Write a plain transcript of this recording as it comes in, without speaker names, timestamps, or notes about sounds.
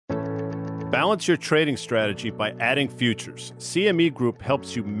Balance your trading strategy by adding futures. CME Group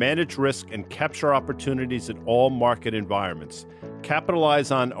helps you manage risk and capture opportunities in all market environments.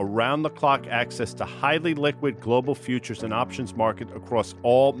 Capitalize on around-the-clock access to highly liquid global futures and options market across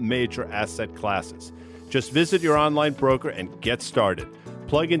all major asset classes. Just visit your online broker and get started.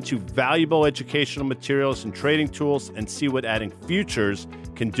 Plug into valuable educational materials and trading tools and see what adding futures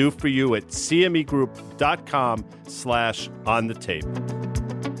can do for you at cmegroup.com/onthetape.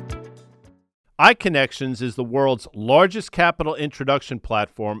 iConnections is the world's largest capital introduction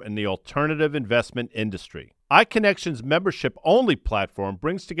platform in the alternative investment industry. iConnections' membership-only platform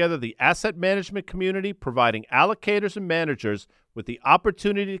brings together the asset management community, providing allocators and managers with the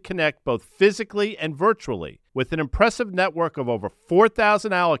opportunity to connect both physically and virtually. With an impressive network of over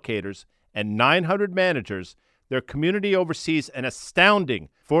 4,000 allocators and 900 managers, their community oversees an astounding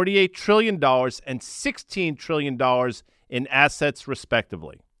 $48 trillion and $16 trillion in assets,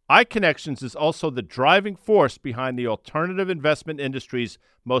 respectively. iConnections is also the driving force behind the alternative investment industry's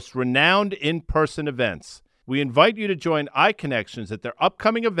most renowned in-person events. We invite you to join iConnections at their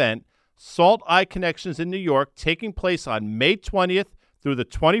upcoming event, SALT iConnections in New York, taking place on May 20th through the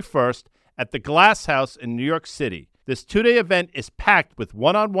 21st at the Glass House in New York City. This two-day event is packed with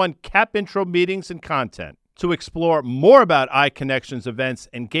one-on-one cap intro meetings and content. To explore more about iConnections events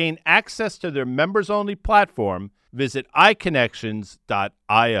and gain access to their members-only platform, visit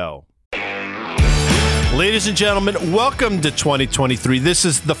iConnections.io. Ladies and gentlemen, welcome to 2023. This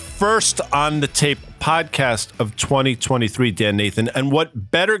is the first On the Tape podcast of 2023, Dan Nathan. And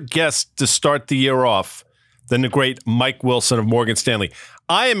what better guest to start the year off than the great Mike Wilson of Morgan Stanley.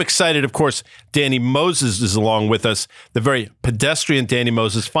 I am excited, of course, Danny Moses is along with us, the very pedestrian Danny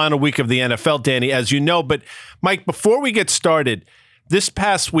Moses, final week of the NFL, Danny, as you know. But Mike, before we get started, this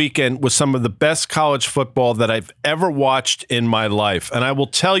past weekend was some of the best college football that I've ever watched in my life. And I will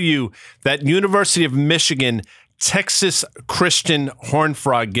tell you that University of Michigan Texas Christian Horned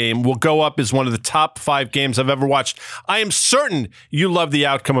Frog game will go up as one of the top 5 games I've ever watched. I am certain you love the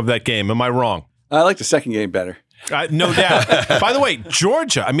outcome of that game. Am I wrong? I like the second game better. No doubt. By the way,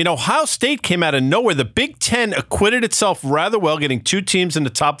 Georgia, Ohio State came out of nowhere. The Big Ten acquitted itself rather well, getting 2 teams in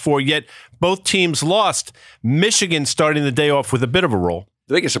the top 4, yet both teams lost. Michigan starting the day off with a bit of a roll.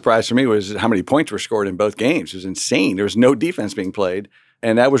 The biggest surprise for me was how many points were scored in both games. It was insane. There was no defense being played,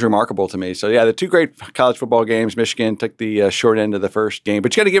 and that was remarkable to me. So, yeah, the 2 great college football games. Michigan took the short end of the first game,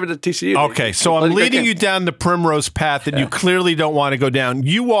 but you got to give it to TCU. Okay, so I'm leading you down the primrose path that you clearly don't want to go down.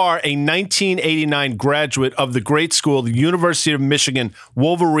 You are a 1989 graduate of the great school, the University of Michigan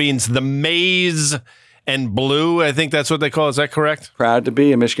Wolverines, the Maize and Blue. I think that's what they call it. Is that correct? Proud to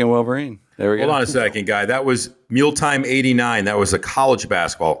be a Michigan Wolverine. There we go. Hold on a second, Guy. That was Mealtime 89. That was a college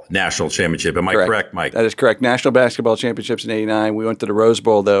basketball national championship. Am I correct, Mike? That is correct. National basketball championships in 89. We went to the Rose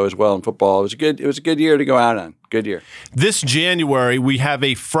Bowl, though, as well in football. It was a good year to go out on. Good year. This January, we have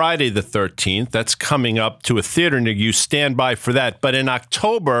a Friday the 13th. That's coming up to a theater near you. Stand by for that. But in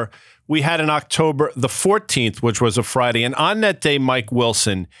October, we had an October the 14th, which was a Friday. And on that day, Mike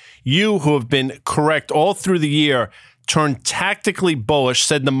Wilson, you who have been correct all through the year, turned tactically bullish,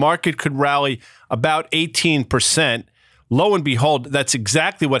 said the market could rally about 18%. Lo and behold, that's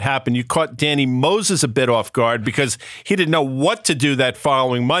exactly what happened. You caught Danny Moses a bit off guard because he didn't know what to do that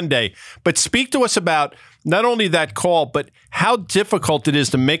following Monday. But speak to us about not only that call, but how difficult it is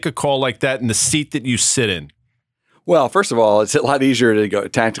to make a call like that in the seat that you sit in. Well, first of all, it's a lot easier to go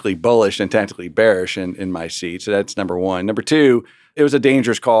tactically bullish than tactically bearish in my seat. So that's number one. Number two, it was a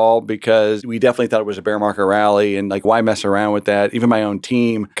dangerous call because we definitely thought it was a bear market rally, and why mess around with that? Even my own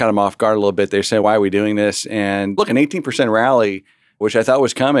team caught them off guard a little bit. They said, why are we doing this? And look, an 18% rally, which I thought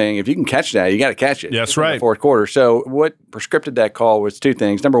was coming. If you can catch that, you got to catch it. That's right. In the fourth quarter. So what prescripted that call was 2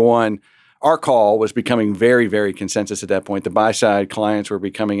 things. Number one, our call was becoming very, very consensus at that point. The buy-side clients were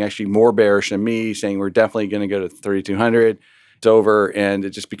becoming actually more bearish than me, saying we're definitely going to go to 3,200. It's over, and it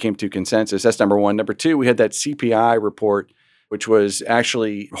just became too consensus. That's number one. Number two, we had that CPI report, which was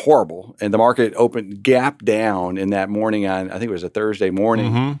actually horrible. And the market opened gap down in that morning on, I think it was a Thursday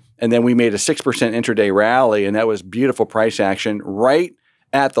morning. Mm-hmm. And then we made a 6% intraday rally, and that was beautiful price action right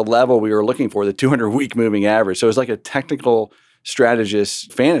at the level we were looking for, the 200-week moving average. So it was like a technical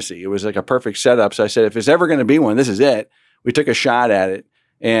strategist fantasy. It was like a perfect setup. So I said, if it's ever going to be one, this is it. We took a shot at it,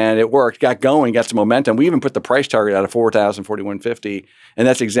 and it worked, got going, got some momentum. We even put the price target out of 4,000, 4,150, and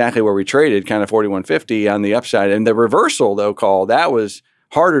that's exactly where we traded, kind of 4,150 on the upside. And the reversal, though, call, that was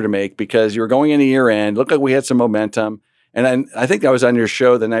harder to make because you were going into year end. Looked like we had some momentum. And I think I was on your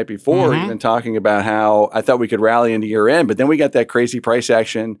show the night before, even talking about how I thought we could rally into year end, but then we got that crazy price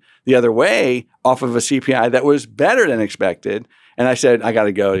action the other way off of a CPI that was better than expected. And I said, I got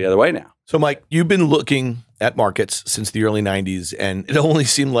to go the other way now. So, Mike, you've been looking at markets since the early 90s, and it only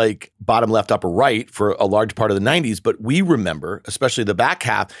seemed like bottom left, upper right for a large part of the 90s. But we remember, especially the back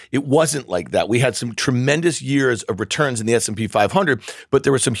half, it wasn't like that. We had some tremendous years of returns in the S&P 500, but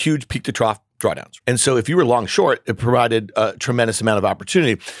there were some huge peak to trough drawdowns. And so if you were long short, it provided a tremendous amount of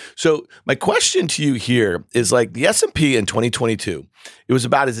opportunity. So my question to you here is like the S&P in 2022, it was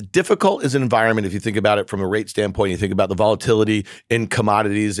about as difficult as an environment if you think about it from a rate standpoint. You think about the volatility in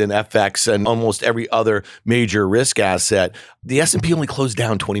commodities and FX and almost every other major risk asset. The S&P only closed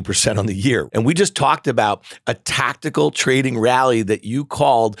down 20% on the year. And we just talked about a tactical trading rally that you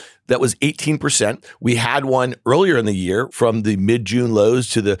called that was 18%. We had one earlier in the year from the mid-June lows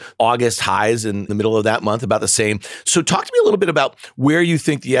to the August highs in the middle of that month, about the same. So talk to me a little bit about where you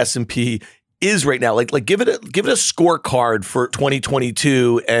think the S&P is right now. Like give it a scorecard for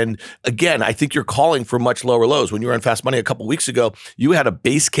 2022. And again, I think you're calling for much lower lows. When you were on Fast Money a couple of weeks ago, you had a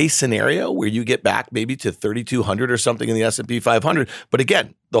base case scenario where you get back maybe to 3,200 or something in the S&P 500. But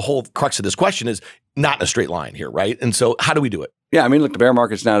again, the whole crux of this question is not in a straight line here, right? And so how do we do it? Yeah, I mean, look, the bear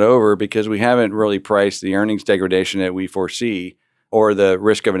market's not over because we haven't really priced the earnings degradation that we foresee or the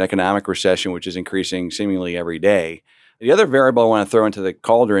risk of an economic recession, which is increasing seemingly every day. The other variable I want to throw into the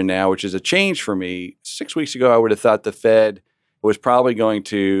cauldron now, which is a change for me, 6 weeks ago, I would have thought the Fed was probably going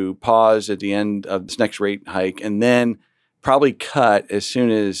to pause at the end of this next rate hike and then probably cut as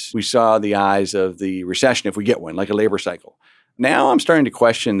soon as we saw the eyes of the recession, if we get one, like a labor cycle. Now I'm starting to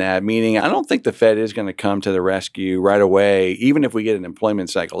question that, meaning I don't think the Fed is going to come to the rescue right away, even if we get an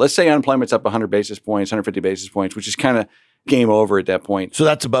employment cycle. Let's say unemployment's up 100 basis points, 150 basis points, which is kind of game over at that point. So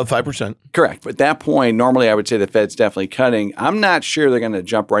that's above 5%. Correct. But at that point, normally I would say the Fed's definitely cutting. I'm not sure they're going to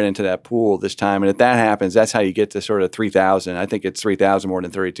jump right into that pool this time. And if that happens, that's how you get to sort of 3,000. I think it's 3,000 more than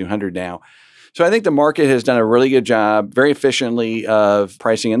 3,200 now. So I think the market has done a really good job, very efficiently, of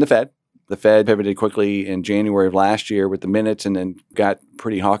pricing in the Fed. The Fed pivoted quickly in January of last year with the minutes and then got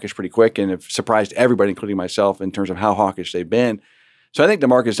pretty hawkish pretty quick and have surprised everybody, including myself, in terms of how hawkish they've been. So I think the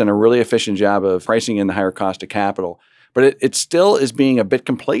market's done a really efficient job of pricing in the higher cost of capital. But it still is being a bit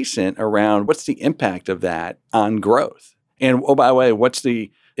complacent around what's the impact of that on growth. And oh, by the way, what's the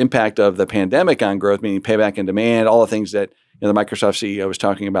impact of the pandemic on growth, meaning payback and demand, all the things that the Microsoft CEO was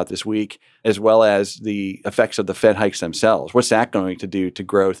talking about this week, as well as the effects of the Fed hikes themselves. What's that going to do to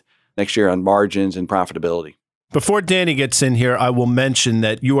growth next year on margins and profitability? Before Danny gets in here, I will mention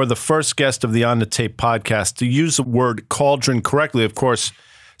that you are the first guest of the On the Tape podcast to use the word cauldron correctly. Of course,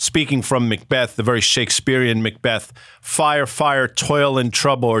 speaking from Macbeth, the very Shakespearean Macbeth, fire, fire, toil and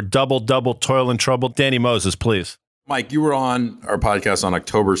trouble, or double, double, toil and trouble. Danny Moses, please. Mike, you were on our podcast on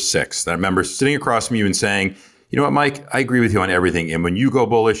October 6th. I remember sitting across from you and saying, you know what, Mike, I agree with you on everything. And when you go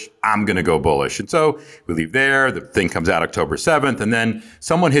bullish, I'm going to go bullish. And so we leave there. The thing comes out October 7th. And then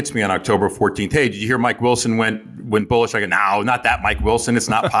someone hits me on October 14th. Hey, did you hear Mike Wilson went bullish? I go, no, not that Mike Wilson. It's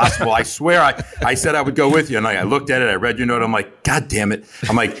not possible. I swear I said I would go with you. And I looked at it. I read your note. I'm like, God damn it.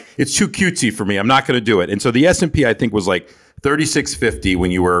 I'm like, it's too cutesy for me. I'm not going to do it. And so the S&P, I think, was like 3650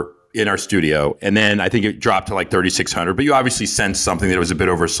 when you were in our studio. And then I think it dropped to like 3,600, but you obviously sensed something that was a bit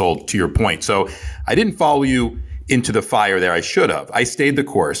oversold, to your point. So I didn't follow you into the fire there. I should have. I stayed the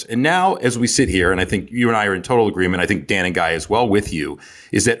course. And now as we sit here, and I think you and I are in total agreement, I think Dan and Guy as well with you,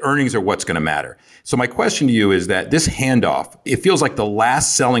 is that earnings are what's going to matter. So my question to you is that this handoff, it feels like the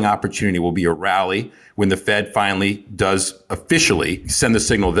last selling opportunity will be a rally when the Fed finally does officially send the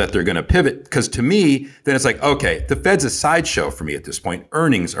signal that they're going to pivot. Because to me, then it's like, okay, the Fed's a sideshow for me at this point.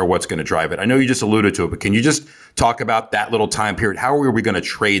 Earnings are what's going to drive it. I know you just alluded to it, but can you just talk about that little time period? How are we going to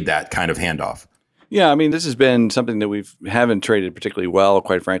trade that kind of handoff? Yeah, I mean, this has been something that we haven't traded particularly well,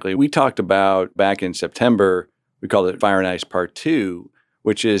 quite frankly. We talked about back in September, we called it Fire and Ice Part 2,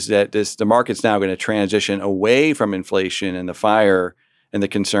 which is that the market's now going to transition away from inflation and the fire and the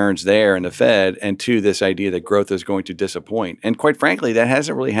concerns there in the Fed and to this idea that growth is going to disappoint. And quite frankly, that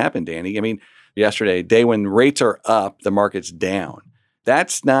hasn't really happened, Danny. I mean, yesterday, day when rates are up, the market's down.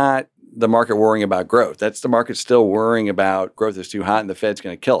 That's not the market worrying about growth. That's the market still worrying about growth is too hot and the Fed's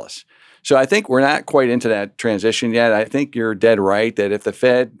going to kill us. So I think we're not quite into that transition yet. I think you're dead right that if the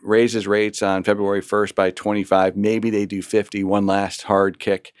Fed raises rates on February 1st by 25, maybe they do 50, one last hard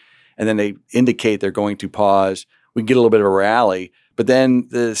kick, and then they indicate they're going to pause. We can get a little bit of a rally, but then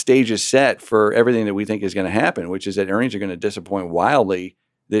the stage is set for everything that we think is going to happen, which is that earnings are going to disappoint wildly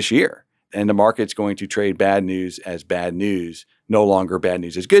this year. And the market's going to trade bad news as bad news, no longer bad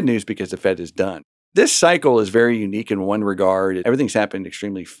news as good news because the Fed is done. This cycle is very unique in one regard. Everything's happened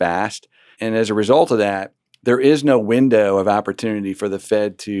extremely fast. And as a result of that, there is no window of opportunity for the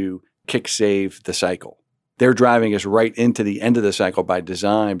Fed to kick save the cycle. they're driving us right into the end of the cycle by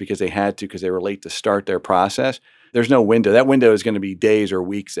design because they had to, because they were late to start their process. There's no window. That window is going to be days or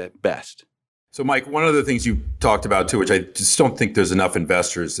weeks at best. So, Mike, one of the things you talked about too, which I just don't think there's enough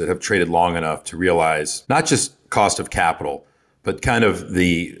investors that have traded long enough to realize not just cost of capital, but kind of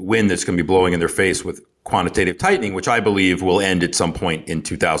the wind that's going to be blowing in their face with quantitative tightening, which I believe will end at some point in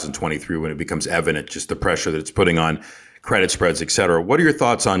 2023 when it becomes evident just the pressure that it's putting on credit spreads, et cetera. What are your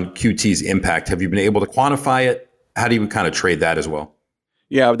thoughts on QT's impact? Have you been able to quantify it? How do you kind of trade that as well?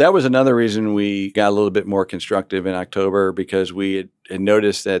 Yeah, that was another reason we got a little bit more constructive in October, because we had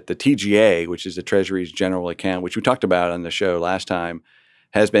noticed that the TGA, which is the Treasury's general account, which we talked about on the show last time,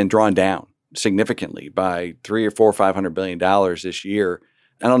 has been drawn down significantly by $300 or $400 or $500 billion this year.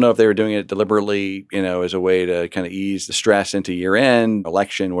 I don't know if they were doing it deliberately, as a way to kind of ease the stress into year end,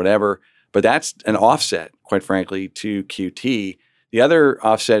 election, whatever. But that's an offset, quite frankly, to QT. The other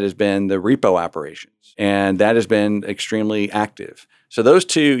offset has been the repo operations, and that has been extremely active. So those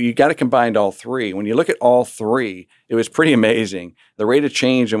two, you got to combine all three. When you look at all three, it was pretty amazing. The rate of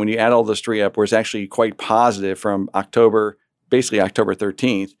change, and when you add all those three up, was actually quite positive from basically October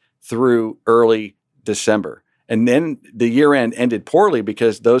 13th through early December. And then the year end ended poorly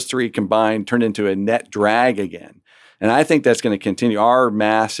because those three combined turned into a net drag again. And I think that's going to continue. Our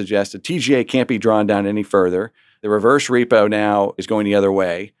math suggests that TGA can't be drawn down any further. The reverse repo now is going the other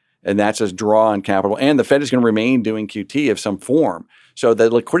way, and that's a draw on capital. And the Fed is going to remain doing QT of some form. So the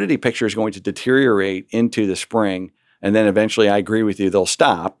liquidity picture is going to deteriorate into the spring. And then eventually, I agree with you, they'll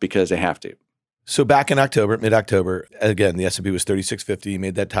stop because they have to. So back in October, mid-October, again, the S&P was 3650. You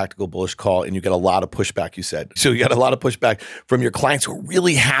made that tactical bullish call, and you got a lot of pushback, you said. So you got a lot of pushback from your clients who are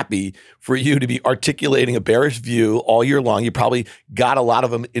really happy for you to be articulating a bearish view all year long. You probably got a lot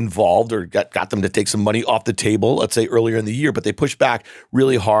of them involved or got them to take some money off the table, let's say earlier in the year, but they pushed back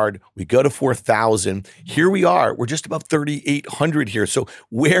really hard. We go to 4,000. Here we are. We're just above 3,800 here. So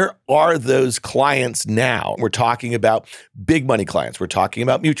where are those clients now? We're talking about big money clients. We're talking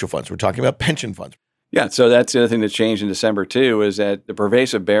about mutual funds. We're talking about pension funds. Yeah, so that's the other thing that changed in December too, is that the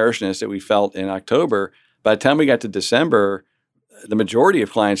pervasive bearishness that we felt in October, by the time we got to December, the majority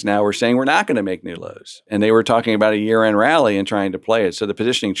of clients now were saying we're not going to make new lows. And they were talking about a year-end rally and trying to play it. So the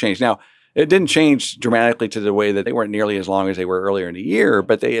positioning changed. Now, it didn't change dramatically to the way that they weren't nearly as long as they were earlier in the year,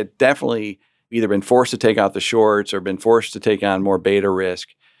 but they had definitely either been forced to take out the shorts or been forced to take on more beta risk.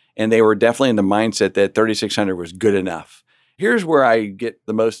 And they were definitely in the mindset that 3,600 was good enough. Here's where I get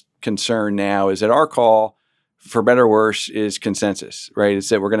the most concern now is that our call, for better or worse, is consensus, right? It's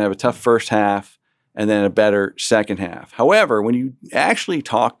that we're going to have a tough first half and then a better second half. However, when you actually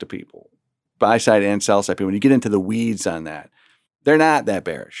talk to people, buy side and sell side people, when you get into the weeds on that, they're not that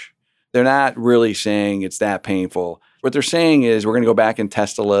bearish. They're not really saying it's that painful. What they're saying is we're going to go back and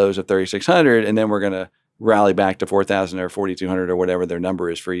test the lows of 3,600 and then we're going to rally back to 4,000 or 4,200 or whatever their number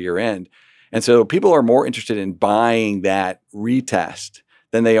is for year end. And so people are more interested in buying that retest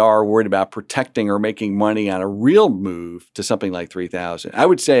than they are worried about protecting or making money on a real move to something like 3,000. I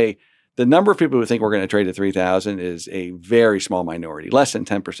would say the number of people who think we're going to trade at 3,000 is a very small minority, less than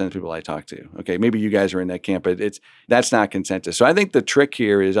 10% of people I talk to. Okay, maybe you guys are in that camp, but that's not consensus. So I think the trick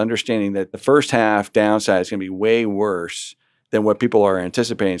here is understanding that the first half downside is going to be way worse than what people are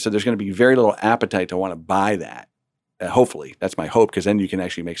anticipating. So there's going to be very little appetite to want to buy that. Hopefully, that's my hope, because then you can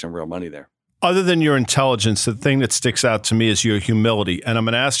actually make some real money there. Other than your intelligence, the thing that sticks out to me is your humility. And I'm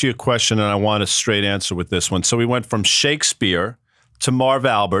going to ask you a question, and I want a straight answer with this one. So we went from Shakespeare to Marv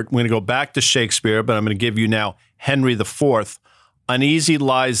Albert. We're going to go back to Shakespeare, but I'm going to give you now Henry IV. Uneasy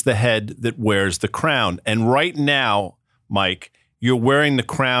lies the head that wears the crown. And right now, Mike, you're wearing the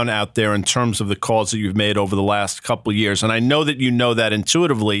crown out there in terms of the calls that you've made over the last couple of years. And I know that you know that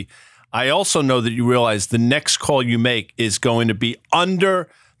intuitively. I also know that you realize the next call you make is going to be under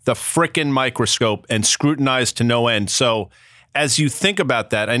the frickin' microscope and scrutinized to no end. So as you think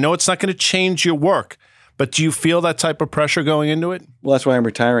about that, I know it's not going to change your work, but do you feel that type of pressure going into it? Well, that's why I'm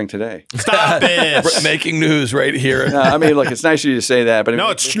retiring today. Stop it! Making news right here. No, I mean, look, it's nice of you to say that, but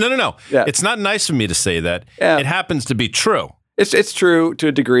no, no. Yeah. It's not nice of me to say that. Yeah. It happens to be true. It's true to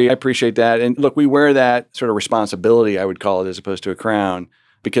a degree. I appreciate that. And look, we wear that sort of responsibility, I would call it, as opposed to a crown,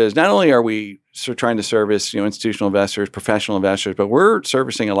 because not only are we sort of trying to service, institutional investors, professional investors, but we're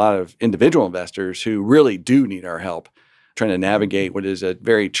servicing a lot of individual investors who really do need our help trying to navigate what is a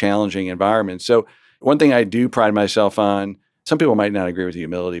very challenging environment. So one thing I do pride myself on, some people might not agree with the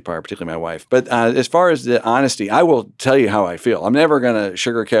humility part, particularly my wife, but as far as the honesty, I will tell you how I feel. I'm never going to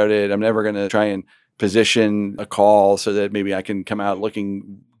sugarcoat it. I'm never going to try and position a call so that maybe I can come out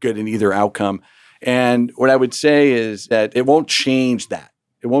looking good in either outcome. And what I would say is that it won't change that.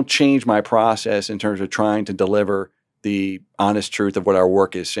 It won't change my process in terms of trying to deliver the honest truth of what our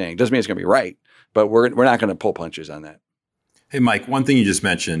work is saying. Doesn't mean it's going to be right, but we're not going to pull punches on that. Hey, Mike, one thing you just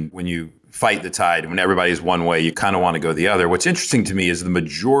mentioned, when you fight the tide, when everybody's one way, you kind of want to go the other. What's interesting to me is the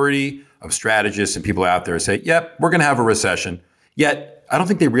majority of strategists and people out there say, yep, we're going to have a recession. Yet, I don't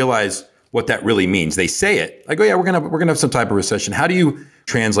think they realize what that really means. They say it like, oh yeah, we're going to have some type of recession. How do you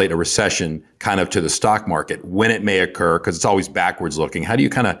translate a recession kind of to the stock market when it may occur? Because it's always backwards looking. How do you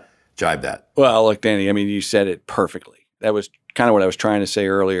kind of jibe that? Well, look, Danny, I mean, you said it perfectly. That was kind of what I was trying to say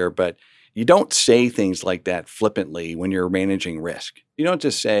earlier, but you don't say things like that flippantly when you're managing risk. You don't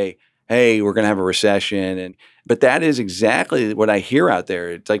just say, hey, we're going to have a recession. But that is exactly what I hear out there.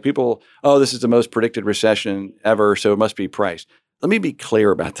 It's like people, oh, this is the most predicted recession ever, so it must be priced. Let me be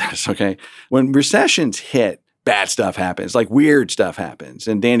clear about this, okay? When recessions hit, bad stuff happens, like weird stuff happens.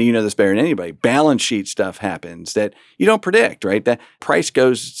 And Danny, you know this better than anybody. Balance sheet stuff happens that you don't predict, right? That price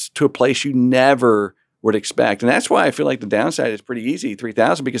goes to a place you never would expect. And that's why I feel like the downside is pretty easy,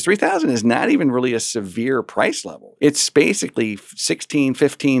 3,000, because 3,000 is not even really a severe price level. It's basically 16,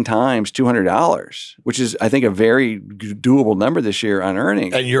 15 times $200, which is, I think, a very doable number this year on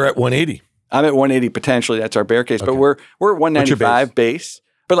earnings. And you're at 180. I'm at 180 potentially. That's our bear case. Okay. But we're at 195 base.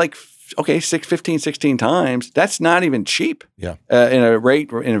 But like, okay, 15, 16 times, that's not even cheap. Yeah. In a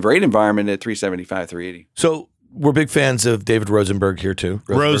rate environment at 375, 380. So we're big fans of David Rosenberg here too.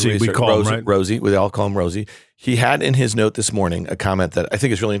 Rosie, we call him, right? Rosie, we all call him Rosie. He had in his note this morning a comment that I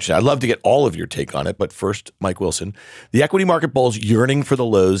think is really interesting. I'd love to get all of your take on it, but first, Mike Wilson. The equity market bulls yearning for the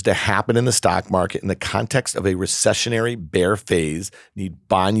lows to happen in the stock market in the context of a recessionary bear phase need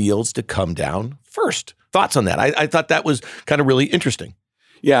bond yields to come down first. Thoughts on that? I thought that was kind of really interesting.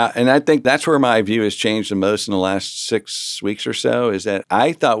 Yeah, and I think that's where my view has changed the most in the last 6 weeks or so, is that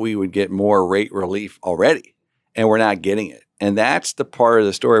I thought we would get more rate relief already, and we're not getting it. And that's the part of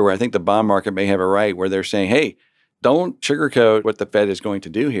the story where I think the bond market may have it right, where they're saying, hey, don't sugarcoat what the Fed is going to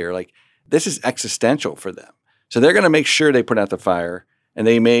do here. Like, this is existential for them. So they're going to make sure they put out the fire, and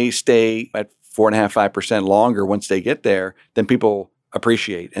they may stay at 4.5%, 5% longer once they get there than people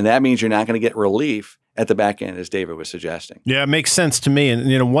appreciate. And that means you're not going to get relief at the back end, as David was suggesting. Yeah, it makes sense to me.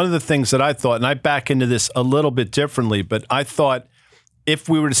 And, one of the things that I thought, and I back into this a little bit differently, but I thought if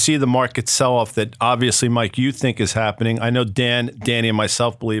we were to see the market sell off that obviously, Mike, you think is happening, I know Danny and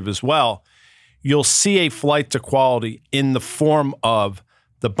myself believe as well, you'll see a flight to quality in the form of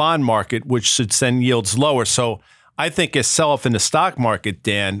the bond market, which should send yields lower. So I think a sell-off in the stock market,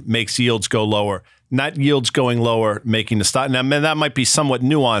 Dan, makes yields go lower, not yields going lower, making the stock. Now, man, that might be somewhat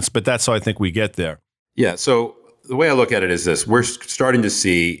nuanced, but that's how I think we get there. Yeah. So the way I look at it is this. We're starting to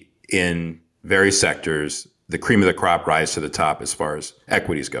see in various sectors the cream of the crop rise to the top as far as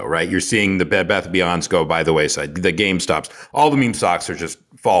equities go, right? You're seeing the Bed Bath & Beyonds go by the wayside, the GameStops, all the meme stocks are just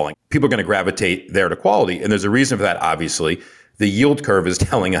falling. People are going to gravitate there to quality. And there's a reason for that, obviously. The yield curve is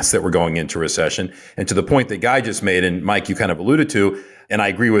telling us that we're going into recession. And to the point that Guy just made, and Mike, you kind of alluded to, and I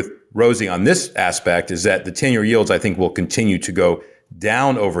agree with Rosie on this aspect, is that the 10-year yields, I think, will continue to go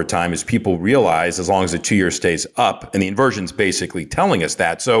down over time as people realize, as long as the 2-year stays up, and the inversion's basically telling us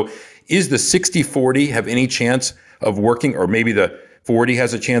that. So is the 60-40 have any chance of working, or maybe the 40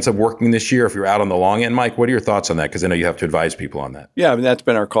 has a chance of working this year if you're out on the long end? Mike, what are your thoughts on that? Because I know you have to advise people on that. Yeah, I mean, that's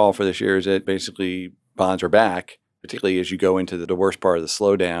been our call for this year, is that basically bonds are back, particularly as you go into the worst part of the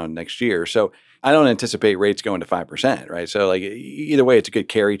slowdown next year. So I don't anticipate rates going to 5%, right? So like either way, it's a good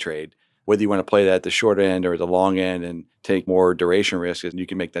carry trade. Whether you want to play that at the short end or the long end and take more duration risk, you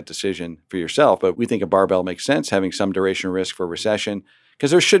can make that decision for yourself. But we think a barbell makes sense, having some duration risk for recession,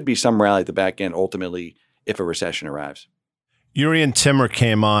 because there should be some rally at the back end ultimately if a recession arrives. Jurrien Timmer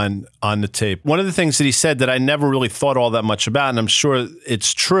came on the tape. One of the things that he said that I never really thought all that much about, and I'm sure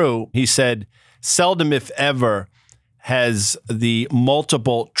it's true, he said, seldom, if ever, has the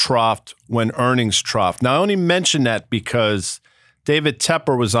multiple troughed when earnings trough. Now, I only mention that because David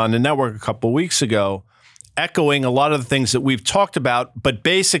Tepper was on the network a couple of weeks ago, echoing a lot of the things that we've talked about, but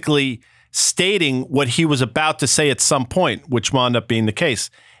basically stating what he was about to say at some point, which wound up being the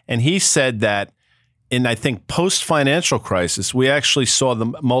case. And he said that in, I think, post-financial crisis, we actually saw the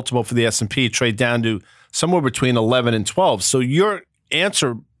multiple for the S&P trade down to somewhere between 11 and 12. So your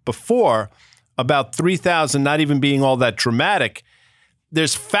answer before about 3,000 not even being all that dramatic,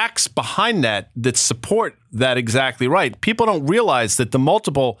 there's facts behind that support that exactly right. People don't realize that the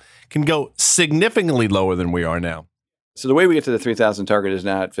multiple can go significantly lower than we are now. So the way we get to the 3,000 target is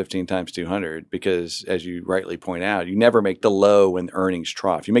not 15 times 200 because, as you rightly point out, you never make the low when earnings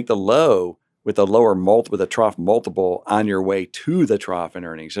trough. You make the low with a lower with a trough multiple on your way to the trough in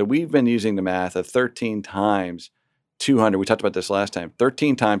earnings. So we've been using the math of 13 times 200. We talked about this last time.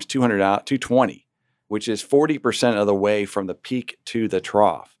 13 times 200 out, 220, which is 40% of the way from the peak to the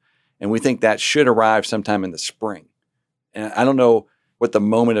trough. And we think that should arrive sometime in the spring. And I don't know what the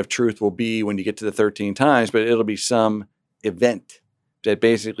moment of truth will be when you get to the 13 times, but it'll be some event that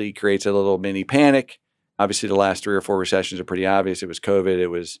basically creates a little mini panic. Obviously, the last 3 or 4 recessions are pretty obvious. It was COVID, it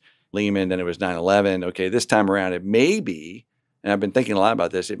was Lehman, then it was 9/11. Okay, this time around, it may be, and I've been thinking a lot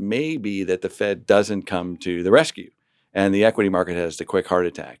about this, it may be that the Fed doesn't come to the rescue and the equity market has the quick heart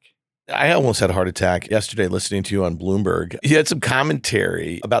attack. I almost had a heart attack yesterday listening to you on Bloomberg. You had some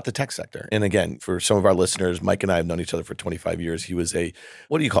commentary about the tech sector. And again, for some of our listeners, Mike and I have known each other for 25 years. He was a,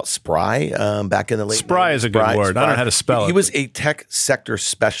 what do you call it, spry back in the late 90s? Spry is a good word. I don't know how to spell it. He was a tech sector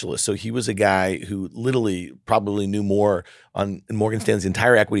specialist. So he was a guy who literally probably knew more on Morgan Stanley's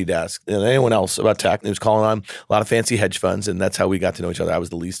entire equity desk than anyone else about tech. He was calling on a lot of fancy hedge funds, and that's how we got to know each other. I was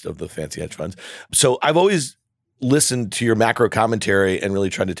the least of the fancy hedge funds. So I've always listened to your macro commentary and really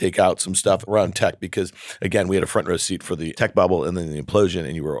tried to take out some stuff around tech because, again, we had a front row seat for the tech bubble and then the implosion,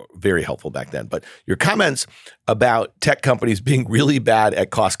 and you were very helpful back then. But your comments about tech companies being really bad at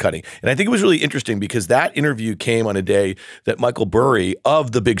cost cutting, and I think it was really interesting because that interview came on a day that Michael Burry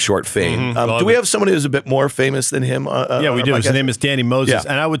of The Big Short fame. Do we have someone who's a bit more famous than him? Yeah, we do. His name is Danny Moses.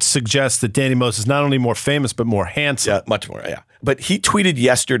 Yeah. And I would suggest that Danny Moses is not only more famous, but more handsome. Yeah, much more, yeah. But he tweeted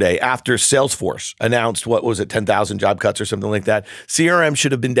yesterday after Salesforce announced, what was it, 10,000 job cuts or something like that. CRM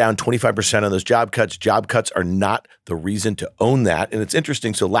should have been down 25% on those job cuts. Job cuts are not the reason to own that. And it's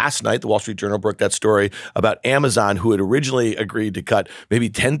interesting. So last night, the Wall Street Journal broke that story about Amazon, who had originally agreed to cut maybe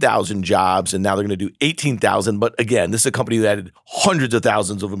 10,000 jobs, and now they're going to do 18,000. But again, this is a company that added hundreds of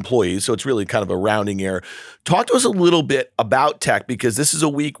thousands of employees. So it's really kind of a rounding error. Talk to us a little bit about tech, because this is a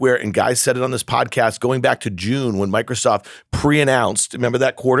week where, and guys said it on this podcast, going back to June when Microsoft pre-announced, remember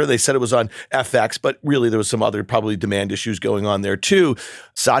that quarter? They said it was on FX, but really there was some other probably demand issues going on there too.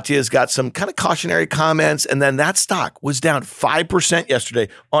 Satya's got some kind of cautionary comments, and then that stock was down 5% yesterday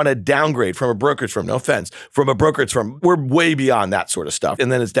on a downgrade from a brokerage firm. No offense, from a brokerage firm. We're way beyond that sort of stuff.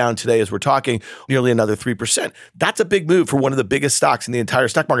 And then it's down today as we're talking, nearly another 3%. That's a big move for one of the biggest stocks in the entire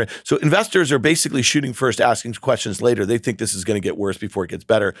stock market. So investors are basically shooting first, asking questions later. They think this is going to get worse before it gets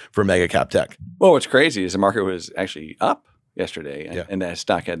better for mega cap tech. Well, what's crazy is the market was actually up yesterday, and that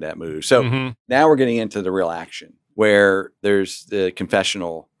stock had that move. So now we're getting into the real action where there's the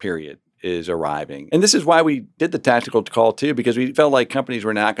confessional period is arriving. And this is why we did the tactical call too, because we felt like companies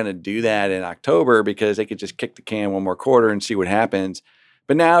were not going to do that in October because they could just kick the can one more quarter and see what happens.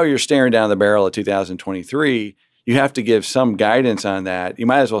 But now you're staring down the barrel of 2023. You have to give some guidance on that. You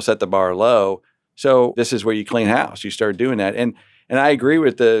might as well set the bar low. So this is where you clean house. You start doing that. And I agree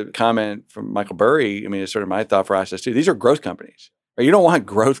with the comment from Michael Burry. I mean, it's sort of my thought process too. These are growth companies. Right? You don't want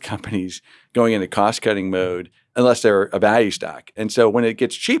growth companies going into cost-cutting mode unless they're a value stock. And so when it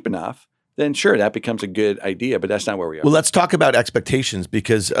gets cheap enough, then sure, that becomes a good idea, but that's not where we are. Well, let's talk about expectations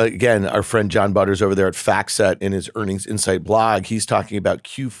because, again, our friend John Butters over there at FactSet in his Earnings Insight blog, he's talking about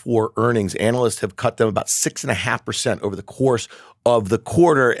Q4 earnings. Analysts have cut them about 6.5% over the course of the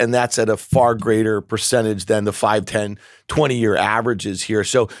quarter, and that's at a far greater percentage than the 5, 10, 20-year averages here.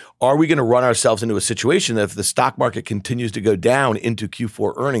 So are we going to run ourselves into a situation that if the stock market continues to go down into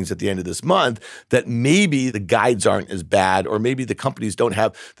Q4 earnings at the end of this month, that maybe the guides aren't as bad, or maybe the companies don't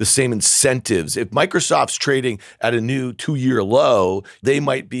have the same incentives? If Microsoft's trading at a new 2-year low, they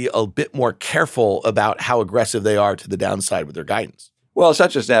might be a bit more careful about how aggressive they are to the downside with their guidance. Well, it's not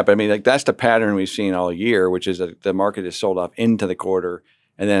just that, but I mean, like that's the pattern we've seen all year, which is that the market is sold off into the quarter.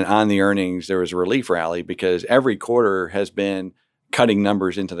 And then on the earnings, there was a relief rally because every quarter has been cutting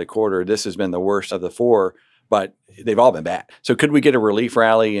numbers into the quarter. This has been the worst of the 4, but they've all been bad. So could we get a relief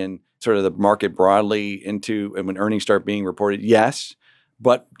rally in sort of the market broadly into when earnings start being reported? Yes.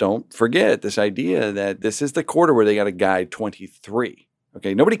 But don't forget this idea that this is the quarter where they got to guide 23.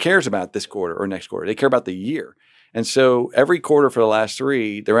 Okay. Nobody cares about this quarter or next quarter. They care about the year. And so every quarter for the last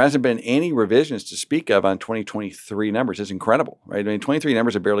 3, there hasn't been any revisions to speak of on 2023 numbers. It's incredible, right? I mean, 23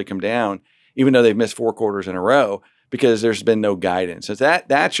 numbers have barely come down, even though they've missed 4 quarters in a row because there's been no guidance. So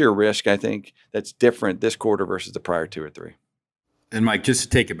that's your risk, I think, that's different this quarter versus the prior 2 or 3. And Mike, just to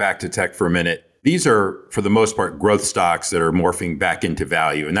take it back to tech for a minute, these are, for the most part, growth stocks that are morphing back into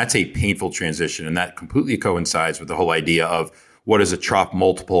value. And that's a painful transition. And that completely coincides with the whole idea of what is a trough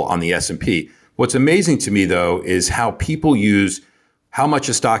multiple on the S&P. What's amazing to me, though, is how people use how much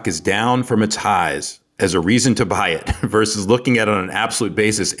a stock is down from its highs as a reason to buy it versus looking at it on an absolute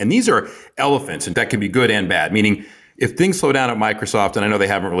basis. And these are elephants, and that can be good and bad, meaning If things slow down at Microsoft, and I know they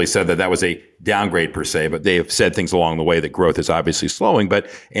haven't really said that that was a downgrade per se, but they have said things along the way that growth is obviously slowing, but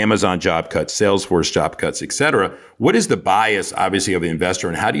Amazon job cuts, Salesforce job cuts, et cetera. What is the bias, obviously, of the investor,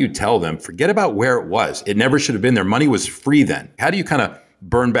 and how do you tell them, forget about where it was? It never should have been there. Money was free then. How do you kind of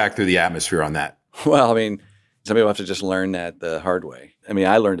burn back through the atmosphere on that? Well, I mean, some people have to just learn that the hard way. I mean,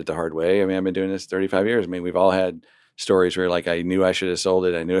 I learned it the hard way. I mean, I've been doing this 35 years. I mean, we've all had stories where like, I knew I should have sold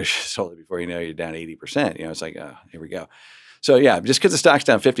it. I knew I should have sold it before, you're down 80%. It's like, oh, here we go. So yeah, just because the stock's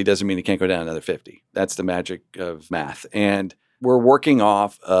down 50 doesn't mean it can't go down another 50. That's the magic of math. And we're working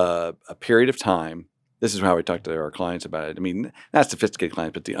off a period of time. This is how we talk to our clients about it. I mean, not sophisticated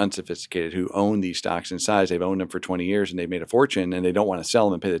clients, but the unsophisticated who own these stocks in size. They've owned them for 20 years and they've made a fortune and they don't want to sell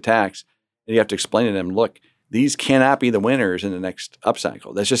them and pay the tax. And you have to explain to them, look, these cannot be the winners in the next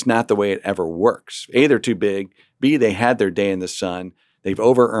upcycle. That's just not the way it ever works. A, they're too big. B, they had their day in the sun. They've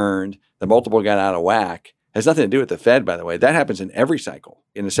over-earned. The multiple got out of whack. Has nothing to do with the Fed, by the way. That happens in every cycle.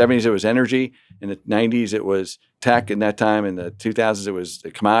 In the 70s, it was energy. In the 90s, it was tech in that time. In the 2000s, it was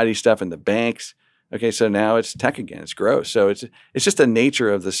the commodity stuff and the banks. Okay, so now it's tech again. It's growth. So it's just the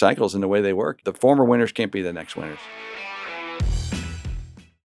nature of the cycles and the way they work. The former winners can't be the next winners.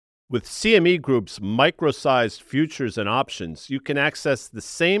 With CME Group's micro-sized futures and options, you can access the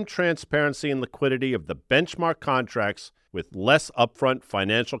same transparency and liquidity of the benchmark contracts with less upfront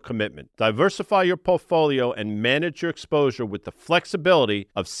financial commitment. Diversify your portfolio and manage your exposure with the flexibility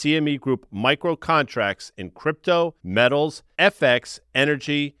of CME Group micro contracts in crypto, metals, FX,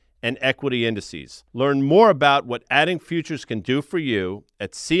 energy, and equity indices. Learn more about what adding futures can do for you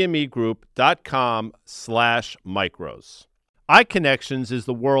at cmegroup.com/micros. iConnections is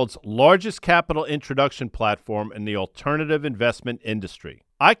the world's largest capital introduction platform in the alternative investment industry.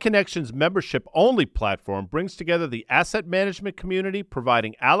 iConnections' membership-only platform brings together the asset management community,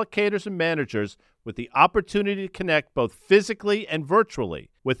 providing allocators and managers with the opportunity to connect both physically and virtually.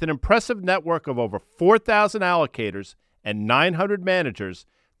 With an impressive network of over 4,000 allocators and 900 managers,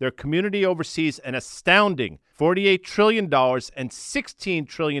 their community oversees an astounding $48 trillion and $16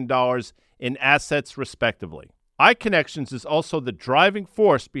 trillion in assets, respectively. iConnections is also the driving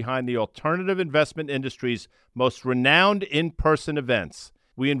force behind the alternative investment industry's most renowned in-person events.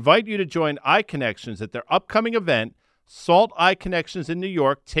 We invite you to join iConnections at their upcoming event, SALT iConnections in New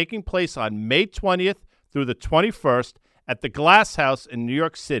York, taking place on May 20th through the 21st at the Glass House in New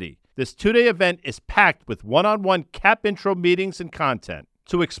York City. This two-day event is packed with one-on-one cap intro meetings and content.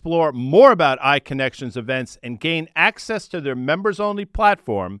 To explore more about iConnections events and gain access to their members-only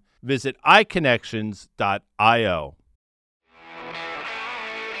platform, visit iConnections.io.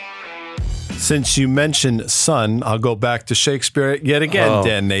 Since you mentioned sun, I'll go back to Shakespeare yet again,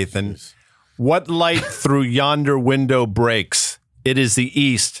 Dan Nathan. What light through yonder window breaks? It is the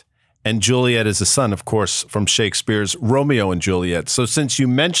east, and Juliet is the sun, of course, from Shakespeare's Romeo and Juliet. So since you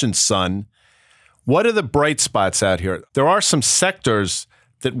mentioned sun, what are the bright spots out here? There are some sectors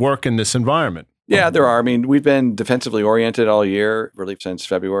that work in this environment. Yeah, there are. I mean, we've been defensively oriented all year, really since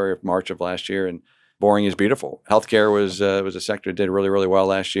February or March of last year, and boring is beautiful. Healthcare was a sector that did really, really well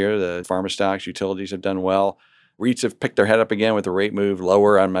last year. The pharma stocks, utilities have done well. REITs have picked their head up again with the rate move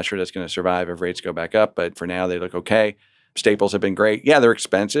lower. I'm not sure that's going to survive if rates go back up, but for now they look okay. Staples have been great. Yeah, they're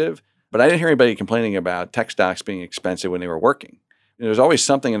expensive, but I didn't hear anybody complaining about tech stocks being expensive when they were working. There's always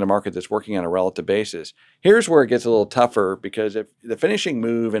something in the market that's working on a relative basis. Here's where it gets a little tougher because if the finishing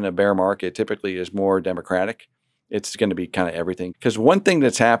move in a bear market typically is more democratic, it's going to be kind of everything. Because one thing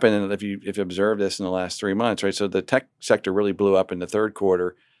that's happened, and if you observe this in the last 3 months, right? So the tech sector really blew up in the third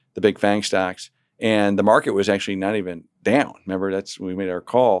quarter, the big FANG stocks, and the market was actually not even down. Remember, that's when we made our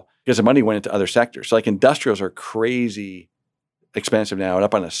call because the money went into other sectors. So like industrials are crazy expensive now and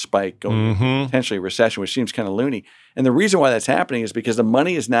up on a spike going potentially a recession, which seems kind of loony. And the reason why that's happening is because the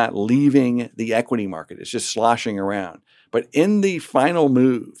money is not leaving the equity market. It's just sloshing around. But in the final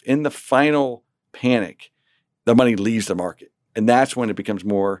move, in the final panic, the money leaves the market. And that's when it becomes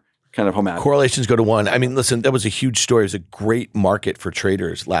more kind of homogeneous. Correlations go to one. I mean, listen, that was a huge story. It was a great market for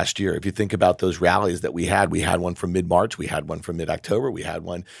traders last year. If you think about those rallies that we had one from mid-March, we had one from mid-October, we had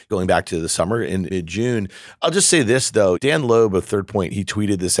one going back to the summer in mid-June. I'll just say this, though. Dan Loeb of Third Point, he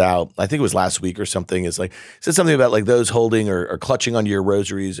tweeted this out, I think it was last week or something, said something about like those holding or clutching onto your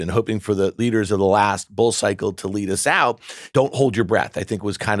rosaries and hoping for the leaders of the last bull cycle to lead us out. Don't hold your breath, I think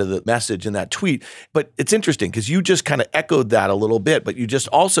was kind of the message in that tweet. But it's interesting because you just kind of echoed that a little bit, but you just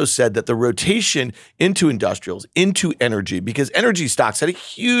also said that the rotation into industrials, into energy, because energy stocks had a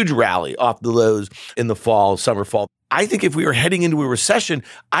huge rally off the lows in the fall, summer, fall. I think if we were heading into a recession,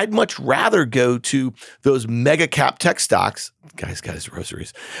 I'd much rather go to those mega cap tech stocks. Guys,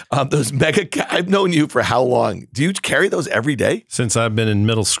 rosaries. Those mega cap, I've known you for how long? Do you carry those every day? Since I've been in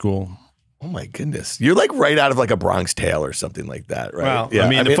middle school. Oh my goodness. You're like right out of like a Bronx Tale or something like that, right? Well, yeah. I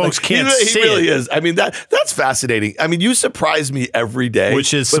mean, the folks can't see it. He really it. is. I mean, that's fascinating. I mean, you surprise me every day.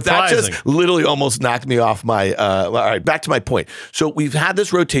 Which is but surprising. That just literally almost knocked me off my, all right, back to my point. So we've had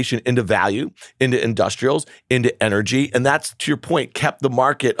this rotation into value, into industrials, into energy, and that's, to your point, kept the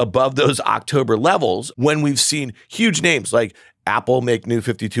market above those October levels when we've seen huge names like Apple make new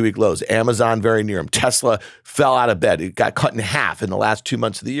 52-week lows. Amazon very near them. Tesla fell out of bed. It got cut in half in the last 2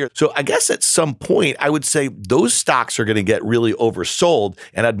 months of the year. So I guess at some point, I would say those stocks are going to get really oversold,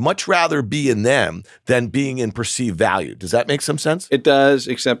 and I'd much rather be in them than being in perceived value. Does that make some sense? It does,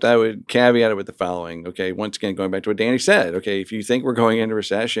 except I would caveat it with the following. Okay, once again, going back to what Danny said. Okay, if you think we're going into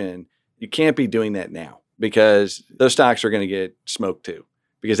recession, you can't be doing that now because those stocks are going to get smoked too.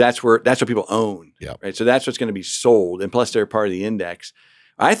 Because that's what people own, right? So that's what's going to be sold, and plus they're part of the index.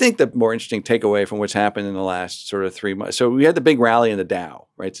 I think the more interesting takeaway from what's happened in the last sort of 3 months. So we had the big rally in the Dow,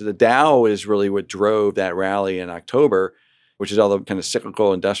 right? So the Dow is really what drove that rally in October, which is all the kind of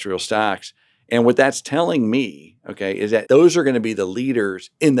cyclical industrial stocks. And what that's telling me, okay, is that those are going to be the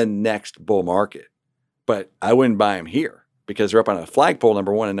leaders in the next bull market. But I wouldn't buy them here because they're up on a flagpole,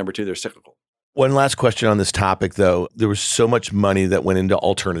 number one, and number two, they're cyclical. One last question on this topic, though. There was so much money that went into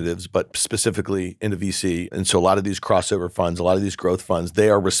alternatives, but specifically into VC. And so a lot of these crossover funds, a lot of these growth funds, they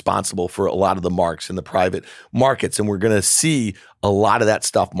are responsible for a lot of the marks in the private markets. And we're going to see a lot of that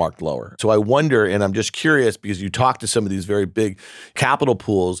stuff marked lower. So I wonder, and I'm just curious because you talk to some of these very big capital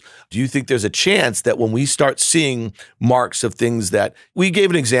pools, do you think there's a chance that when we start seeing marks of things that we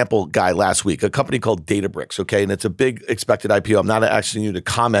gave an example, Guy, last week, a company called Databricks, okay? And it's a big expected IPO. I'm not asking you to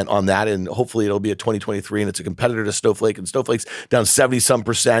comment on that, and hopefully it'll be a 2023 and it's a competitor to Snowflake, and Snowflake's down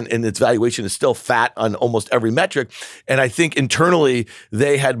 70-some%, and its valuation is still fat on almost every metric. And I think internally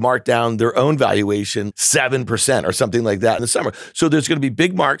they had marked down their own valuation 7% or something like that in the summer. So there's going to be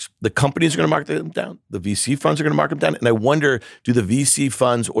big marks. The companies are going to mark them down. The VC funds are going to mark them down. And I wonder, do the VC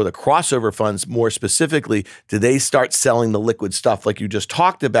funds or the crossover funds more specifically, do they start selling the liquid stuff like you just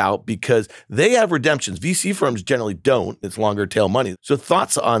talked about? Because they have redemptions. VC firms generally don't. It's longer tail money. So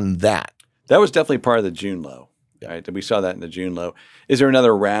thoughts on that? That was definitely part of the June low, right? We saw that in the June low. Is there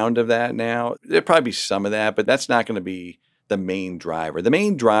another round of that now? There'll probably be some of that, but that's not going to be the main driver. The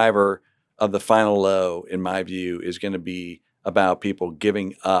main driver of the final low, in my view, is going to be about people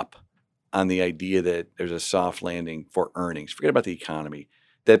giving up on the idea that there's a soft landing for earnings. Forget about the economy.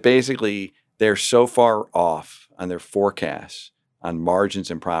 That basically they're so far off on their forecasts on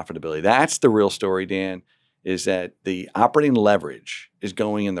margins and profitability. That's the real story, Dan, is that the operating leverage is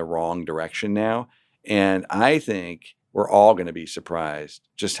going in the wrong direction now. And I think we're all going to be surprised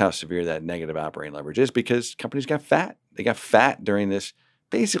just how severe that negative operating leverage is because companies got fat. They got fat during this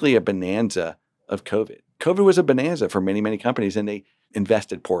basically a bonanza of COVID. COVID was a bonanza for many, many companies, and they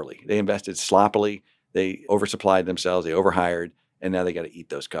invested poorly. They invested sloppily. They oversupplied themselves. They overhired, and now they got to eat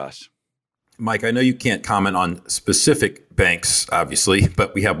those costs. Mike, I know you can't comment on specific banks, obviously,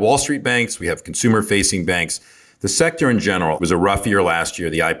 but we have Wall Street banks, we have consumer-facing banks. The sector in general was a rough year last year,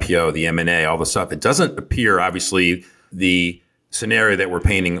 the IPO, the M&A, all the stuff. It doesn't appear, obviously, the scenario that we're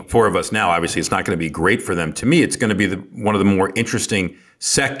painting for of us now, obviously, it's not going to be great for them. To me, it's going to be one of the more interesting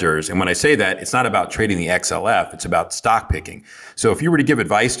sectors. And when I say that, it's not about trading the XLF, it's about stock picking. So if you were to give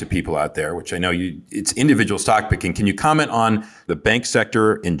advice to people out there, which I know it's individual stock picking, can you comment on the bank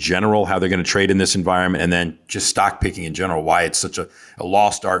sector in general, how they're going to trade in this environment, and then just stock picking in general, why it's such a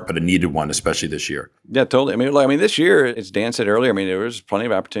lost art, but a needed one, especially this year? Yeah, totally. I mean, this year, as Dan said earlier, there was plenty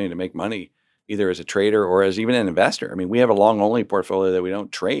of opportunity to make money, either as a trader or as even an investor. I mean, we have a long-only portfolio that we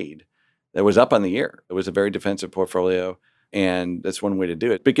don't trade that was up on the year. It was a very defensive portfolio. And that's one way to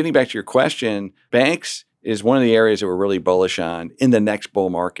do it. But getting back to your question, banks is one of the areas that we're really bullish on in the next bull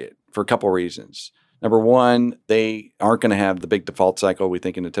market for a couple of reasons. Number one, they aren't going to have the big default cycle we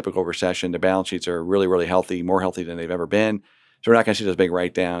think in a typical recession. Their balance sheets are really, really healthy, more healthy than they've ever been. So we're not going to see those big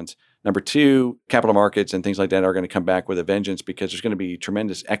write-downs. Number two, capital markets and things like that are going to come back with a vengeance because there's going to be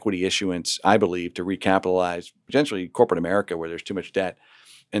tremendous equity issuance, I believe, to recapitalize potentially corporate America where there's too much debt.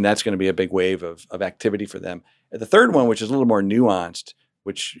 And that's going to be a big wave of activity for them. The third one, which is a little more nuanced,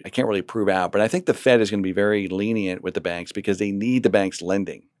 which I can't really prove out, but I think the Fed is going to be very lenient with the banks because they need the banks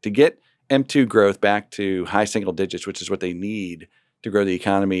lending. To get M2 growth back to high single digits, which is what they need to grow the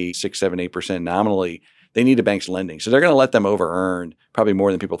economy 6, 7, 8% nominally, they need the banks lending. So they're going to let them over-earn probably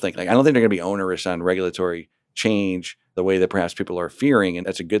more than people think. Like, I don't think they're going to be onerous on regulatory change the way that perhaps people are fearing. And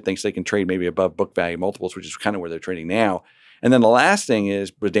that's a good thing. So they can trade maybe above book value multiples, which is kind of where they're trading now. And then the last thing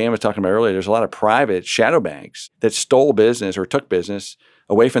is what Dan was talking about earlier. There's a lot of private shadow banks that stole business or took business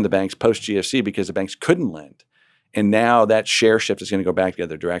away from the banks post GFC because the banks couldn't lend. And now that share shift is going to go back the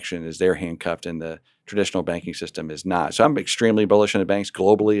other direction as they're handcuffed and the traditional banking system is not. So I'm extremely bullish on the banks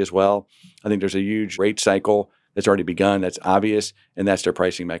globally as well. I think there's a huge rate cycle that's already begun. That's obvious. And that's their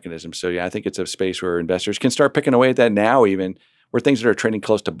pricing mechanism. So yeah, I think it's a space where investors can start picking away at that now, even where things that are trading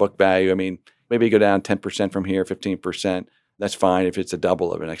close to book value. I mean, maybe go down 10% from here, 15%. That's fine if it's a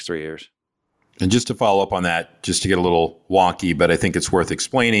double over the next 3 years. And just to follow up on that, just to get a little wonky, but I think it's worth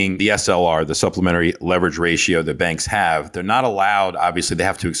explaining, the SLR, the supplementary leverage ratio that banks have, they're not allowed, obviously, they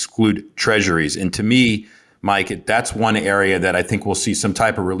have to exclude treasuries. And to me, Mike, that's one area that I think we'll see some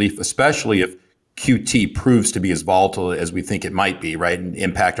type of relief, especially if QT proves to be as volatile as we think it might be, right? And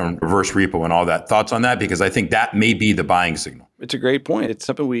impact on reverse repo and all that. Thoughts on that? Because I think that may be the buying signal. It's a great point. It's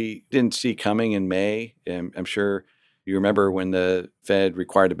something we didn't see coming in May. And I'm sure you remember when the Fed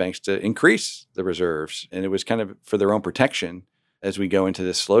required the banks to increase the reserves, and it was kind of for their own protection as we go into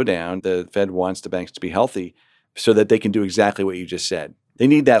this slowdown. The Fed wants the banks to be healthy so that they can do exactly what you just said. They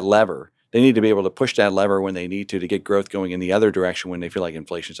need that lever. They need to be able to push that lever when they need to get growth going in the other direction when they feel like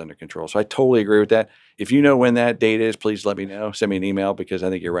inflation's under control. So I totally agree with that. If you know when that date is, please let me know. Send me an email because I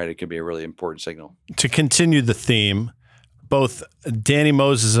think you're right. It could be a really important signal. To continue the theme, both Danny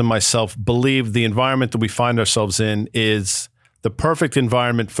Moses and myself believe the environment that we find ourselves in is the perfect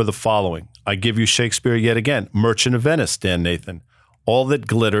environment for the following. I give you Shakespeare yet again. Merchant of Venice, Dan Nathan. All that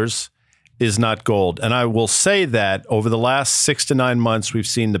glitters is not gold. And I will say that over the last 6 to 9 months, we've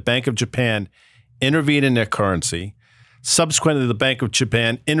seen the Bank of Japan intervene in their currency. Subsequently, the Bank of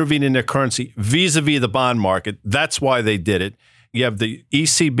Japan intervene in their currency vis-a-vis the bond market. That's why they did it. You have the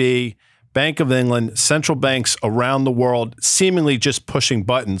ECB, Bank of England, central banks around the world seemingly just pushing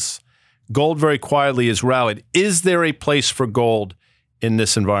buttons. Gold very quietly is rallied. Is there a place for gold in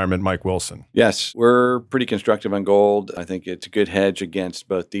this environment, Mike Wilson? Yes, we're pretty constructive on gold. I think it's a good hedge against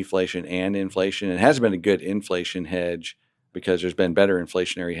both deflation and inflation. It has been a good inflation hedge because there's been better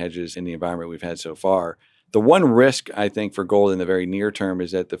inflationary hedges in the environment we've had so far. The one risk, I think, for gold in the very near term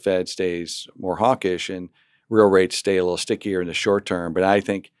is that the Fed stays more hawkish and real rates stay a little stickier in the short term. But I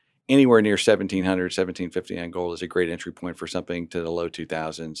think anywhere near 1,700, 1,750 on gold is a great entry point for something to the low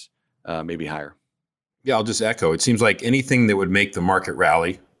 2000s, maybe higher. Yeah, I'll just echo. It seems like anything that would make the market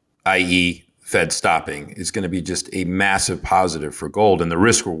rally, i.e. Fed stopping, is going to be just a massive positive for gold. And the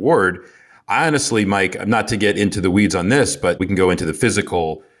risk reward, I honestly, Mike, not to get into the weeds on this, but we can go into the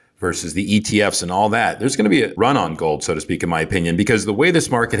physical versus the ETFs and all that. There's going to be a run on gold, so to speak, in my opinion, because the way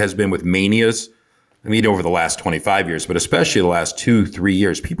this market has been with manias, I mean, over the last 25 years, but especially the last 2-3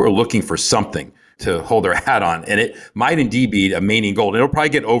 years, people are looking for something to hold their hat on. And it might indeed be a mania in gold. It'll probably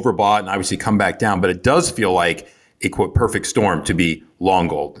get overbought and obviously come back down, but it does feel like a, quote, perfect storm to be long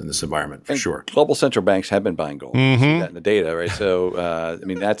gold in this environment, for sure. Global central banks have been buying gold. You see that in the data, right? So, I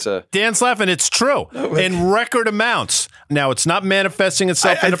mean, that's a... Dan's laughing. It's true. In record amounts. Now, it's not manifesting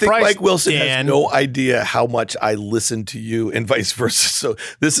itself in the price. Mike Wilson has no idea how much I listen to you and vice versa. So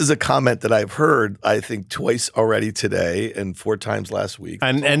this is a comment that I've heard, I think, twice already today and 4 times last week.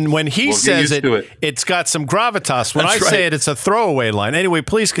 And when he says it, it's got some gravitas. When I say it, it's a throwaway line. Anyway,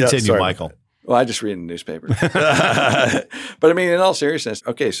 please continue, Michael. Well, I just read in the newspaper. But I mean, in all seriousness,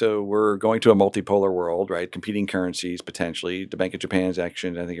 okay, so we're going to a multipolar world, right? Competing currencies, potentially. The Bank of Japan's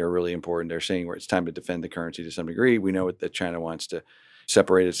actions, I think, are really important. They're saying where it's time to defend the currency to some degree. We know that China wants to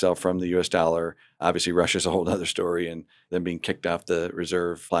separate itself from the U.S. dollar. Obviously, Russia's a whole other story, and them being kicked off the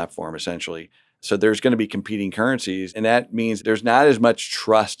reserve platform, essentially. So there's going to be competing currencies, and that means there's not as much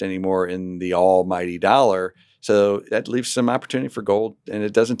trust anymore in the almighty dollar. So that leaves some opportunity for gold, and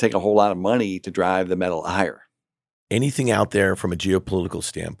it doesn't take a whole lot of money to drive the metal higher. Anything out there from a geopolitical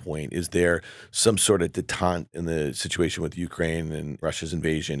standpoint? Is there some sort of detente in the situation with Ukraine and Russia's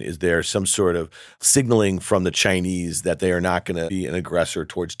invasion? Is there some sort of signaling from the Chinese that they are not going to be an aggressor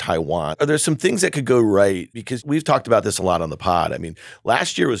towards Taiwan? Are there some things that could go right? Because we've talked about this a lot on the pod. I mean,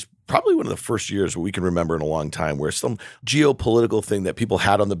 last year was probably one of the first years we can remember in a long time where some geopolitical thing that people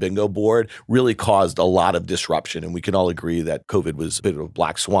had on the bingo board really caused a lot of disruption. And we can all agree that COVID was a bit of a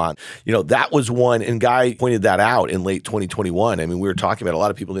black swan. You know, that was one, and Guy pointed that out in late 2021. I mean, we were talking about a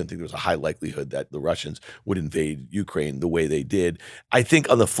lot of people didn't think there was a high likelihood that the Russians would invade Ukraine the way they did. I think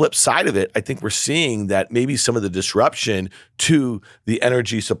on the flip side of it, I think we're seeing that maybe some of the disruption to the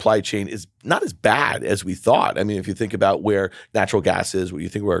energy supply chain is not as bad as we thought. I mean, if you think about where natural gas is, what you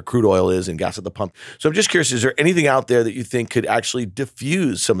think where crude oil is and gas at the pump. So I'm just curious, is there anything out there that you think could actually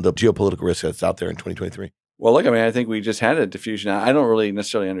diffuse some of the geopolitical risk that's out there in 2023? Well, look, I mean, I think we just had a diffusion. I don't really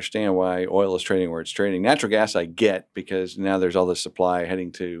necessarily understand why oil is trading where it's trading. Natural gas, I get, because now there's all this supply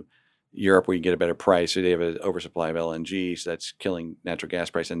heading to Europe where you get a better price. So they have an oversupply of LNG, so that's killing natural gas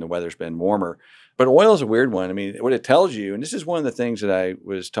price, and the weather's been warmer. But oil is a weird one. I mean, what it tells you, and this is one of the things that I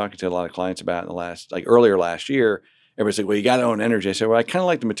was talking to a lot of clients about in the last, like earlier last year. Everybody said, well, you got to own energy. I said, well, I kind of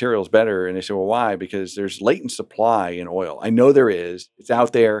like the materials better. And they said, well, why? Because there's latent supply in oil. I know there is. It's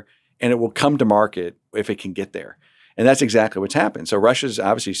out there. And it will come to market if it can get there. And that's exactly what's happened. So Russia's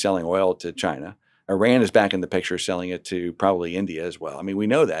obviously selling oil to China. Iran is back in the picture selling it to probably India as well. I mean, we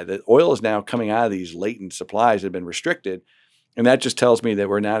know that oil is now coming out of these latent supplies that have been restricted. And that just tells me that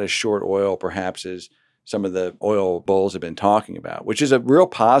we're not as short oil perhaps as some of the oil bulls have been talking about, which is a real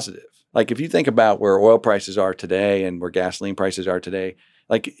positive. Like if you think about where oil prices are today and where gasoline prices are today,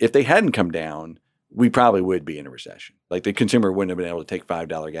 like if they hadn't come down, we probably would be in a recession. Like the consumer wouldn't have been able to take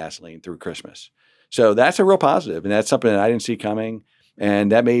 $5 gasoline through Christmas. So that's a real positive. And that's something that I didn't see coming. And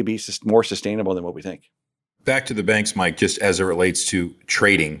that may be more sustainable than what we think. Back to the banks, Mike, just as it relates to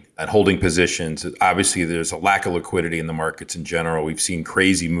trading and holding positions, obviously there's a lack of liquidity in the markets in general. We've seen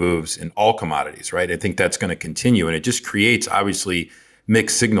crazy moves in all commodities, right? I think that's going to continue. And it just creates, obviously,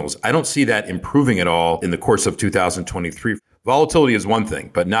 mixed signals. I don't see that improving at all in the course of 2023. Volatility is one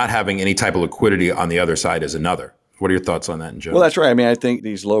thing, but not having any type of liquidity on the other side is another. What are your thoughts on that in general? Well, that's right. I mean, I think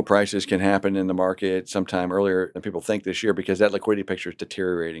these low prices can happen in the market sometime earlier than people think this year because that liquidity picture is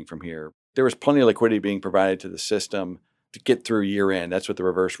deteriorating from here. There was plenty of liquidity being provided to the system to get through year end. That's what the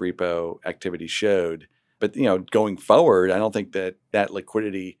reverse repo activity showed. But, going forward, I don't think that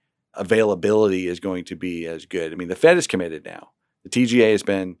liquidity availability is going to be as good. I mean, the Fed is committed now. The TGA has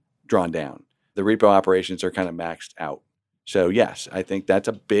been drawn down. The repo operations are kind of maxed out. So yes, I think that's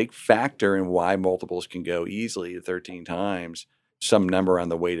a big factor in why multiples can go easily to 13 times some number on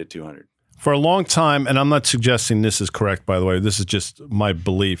the way to 200. For a long time, and I'm not suggesting this is correct, by the way, this is just my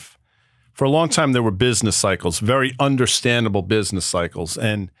belief. For a long time, there were business cycles, very understandable business cycles,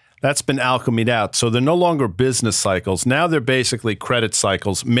 and that's been alchemied out. So they're no longer business cycles. Now they're basically credit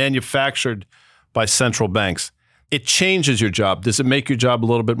cycles manufactured by central banks. It changes your job. Does it make your job a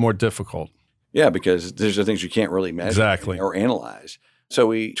little bit more difficult? Yeah, because there's the things you can't really measure exactly or analyze. So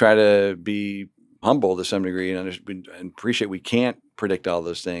we try to be humble to some degree and appreciate we can't predict all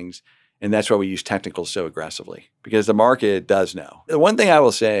those things. And that's why we use technicals so aggressively because the market does know. The one thing I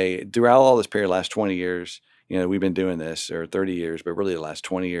will say throughout all this period, last 20 years, we've been doing this, or 30 years, but really the last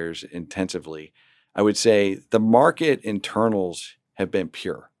 20 years intensively, I would say the market internals have been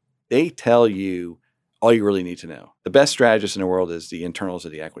pure. They tell you all you really need to know. The best strategist in the world is the internals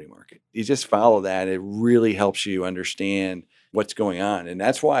of the equity market. You just follow that. It really helps you understand what's going on. And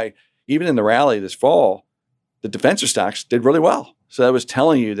that's why even in the rally this fall, the defensive stocks did really well. So that was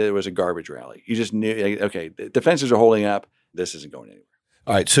telling you that it was a garbage rally. You just knew, okay, the defensives are holding up. This isn't going anywhere.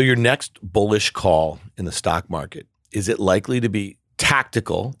 All right. So your next bullish call in the stock market, is it likely to be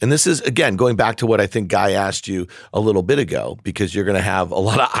tactical? And this is, again, going back to what I think Guy asked you a little bit ago, because you're going to have a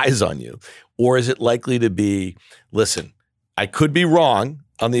lot of eyes on you. Or is it likely to be, listen, I could be wrong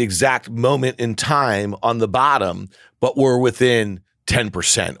on the exact moment in time on the bottom, but we're within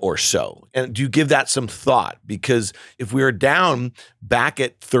 10% or so? And do you give that some thought? Because if we are down back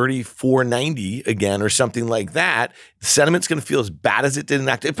at 34.90 again or something like that, the sentiment's going to feel as bad as it did in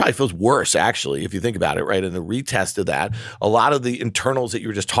that. It probably feels worse, actually, if you think about it, right? In the retest of that, a lot of the internals that you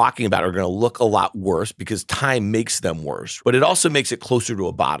were just talking about are going to look a lot worse because time makes them worse. But it also makes it closer to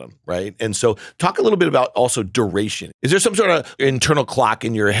a bottom, right? And so talk a little bit about also duration. Is there some sort of internal clock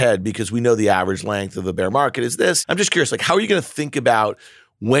in your head? Because we know the average length of the bear market is this. I'm just curious, like, how are you going to think about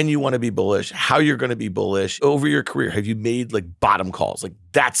when you want to be bullish, how you're going to be bullish over your career? Have you made like bottom calls? Like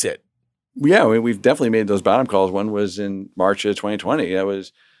that's it? Yeah, I mean, we've definitely made those bottom calls. One was in March of 2020. That was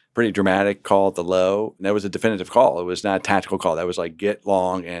a pretty dramatic call at the low. And that was a definitive call. It was not a tactical call. That was like get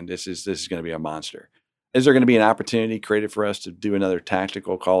long and this is going to be a monster. Is there going to be an opportunity created for us to do another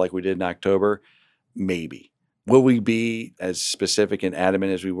tactical call like we did in October? Maybe. Will we be as specific and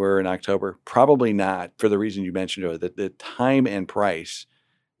adamant as we were in October? Probably not, for the reason you mentioned earlier, that the time and price,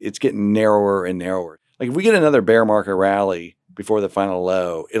 it's getting narrower and narrower. Like if we get another bear market rally before the final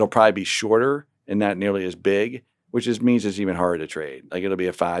low, it'll probably be shorter and not nearly as big, which means it's even harder to trade. Like it'll be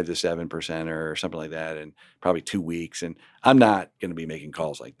a 5 to 7% or something like that in probably 2 weeks. And I'm not going to be making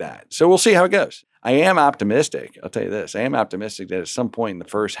calls like that. So we'll see how it goes. I am optimistic. I'll tell you this. I am optimistic that at some point in the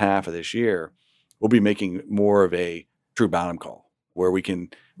first half of this year, we'll be making more of a true bottom call where we can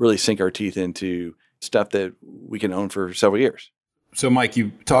really sink our teeth into stuff that we can own for several years. So, Mike,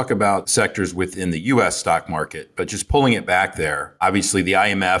 you talk about sectors within the U.S. stock market, but just pulling it back there, obviously the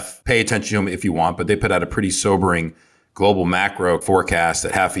IMF, pay attention to them if you want, but they put out a pretty sobering global macro forecast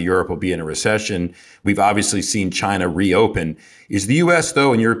that half of Europe will be in a recession. We've obviously seen China reopen. Is the U.S.,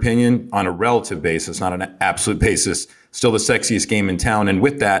 though, in your opinion, on a relative basis, not an absolute basis, still the sexiest game in town? And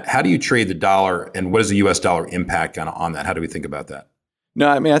with that, how do you trade the dollar, and what is the U.S. dollar impact on that? How do we think about that? No,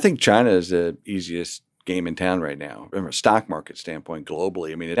 I mean, I think China is the easiest game in town right now from a stock market standpoint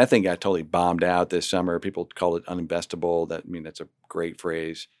globally. I mean, that thing got totally bombed out this summer. People call it uninvestable. That's a great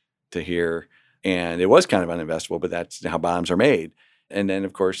phrase to hear. And it was kind of uninvestable, but that's how bombs are made. And then,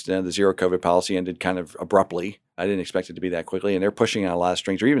 of course, the zero COVID policy ended kind of abruptly. I didn't expect it to be that quickly. And they're pushing out a lot of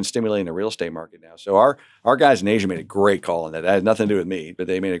strings. They're even stimulating the real estate market now. So our guys in Asia made a great call on that. That had nothing to do with me, but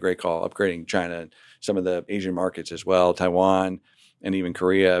they made a great call upgrading China and some of the Asian markets as well, Taiwan, and even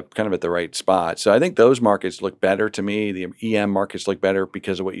Korea, kind of at the right spot. So I think those markets look better to me. The EM markets look better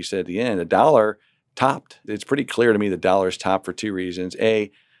because of what you said at the end. The dollar topped. It's pretty clear to me the dollar's topped for two reasons.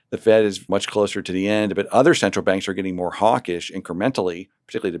 A, the Fed is much closer to the end, but other central banks are getting more hawkish incrementally,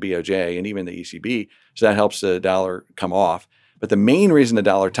 particularly the BOJ and even the ECB. So that helps the dollar come off. But the main reason the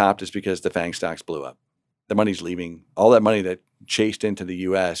dollar topped is because the FANG stocks blew up. The money's leaving. All that money that chased into the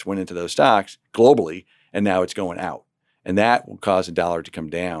U.S. went into those stocks globally, and now it's going out. And that will cause the dollar to come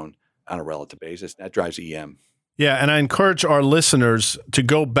down on a relative basis. That drives EM. Yeah, and I encourage our listeners to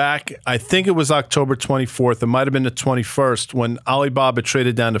go back. I think it was October 24th. It might have been the 21st when Alibaba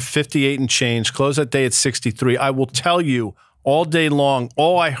traded down to 58 and change, closed that day at 63. I will tell you all day long,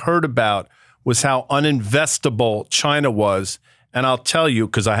 all I heard about was how uninvestable China was. And I'll tell you,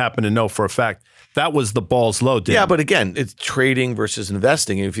 because I happen to know for a fact, that was the balls low, Dan. Yeah, but again, it's trading versus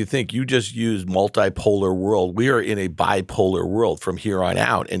investing. And if you think you just use multipolar world, we are in a bipolar world from here on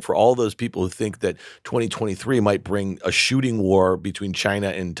out. And for all those people who think that 2023 might bring a shooting war between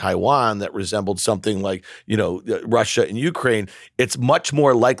China and Taiwan that resembled something like, Russia and Ukraine, it's much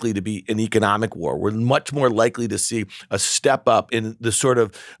more likely to be an economic war. We're much more likely to see a step up in the sort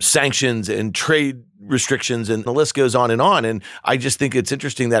of sanctions and trade restrictions, and the list goes on. And I just think it's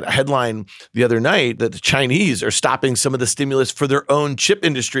interesting that headline the other night that the Chinese are stopping some of the stimulus for their own chip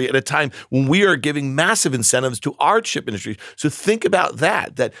industry at a time when we are giving massive incentives to our chip industry. So think about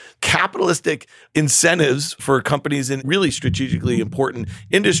that capitalistic incentives for companies in really strategically important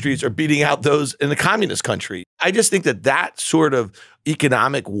industries are beating out those in the communist country. I just think that sort of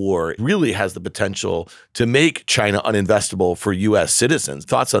economic war really has the potential to make China uninvestable for U.S. citizens.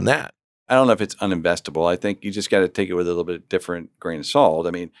 Thoughts on that? I don't know if it's uninvestable. I think you just got to take it with a little bit different grain of salt.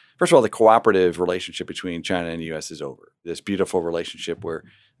 I mean, first of all, the cooperative relationship between China and the U.S. is over. This beautiful relationship where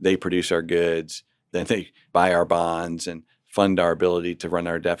they produce our goods, then they buy our bonds and fund our ability to run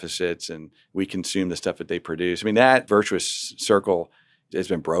our deficits, and we consume the stuff that they produce. I mean, that virtuous circle has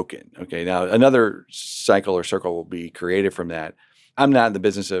been broken. Okay, now another cycle or circle will be created from that. I'm not in the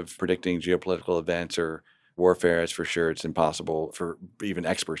business of predicting geopolitical events or warfare. That's for sure. It's impossible for even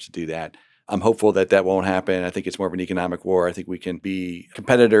experts to do that. I'm hopeful that won't happen. I think it's more of an economic war. I think we can be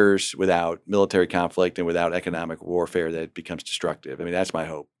competitors without military conflict and without economic warfare that becomes destructive. I mean, that's my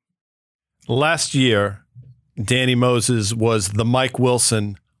hope. Last year, Danny Moses was the Mike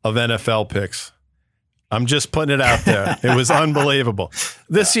Wilson of NFL picks. I'm just putting it out there. It was unbelievable.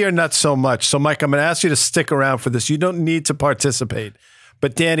 This year, not so much. So, Mike, I'm going to ask you to stick around for this. You don't need to participate.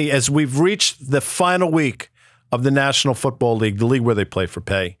 But, Danny, as we've reached the final week of the National Football League, the league where they play for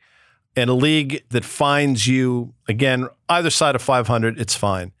pay, and a league that finds you, again, either side of 500, it's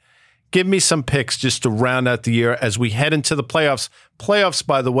fine. Give me some picks just to round out the year as we head into the playoffs. Playoffs,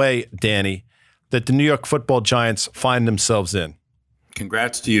 by the way, Danny, that the New York Football Giants find themselves in.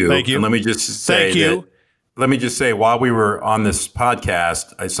 Congrats to you. Thank you. And let me just say, while we were on this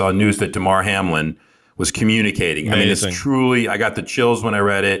podcast, I saw news that Damar Hamlin was communicating. Amazing. I mean, it's truly, I got the chills when I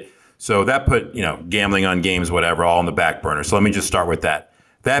read it. So that put, gambling on games, whatever, all on the back burner. So let me just start with that.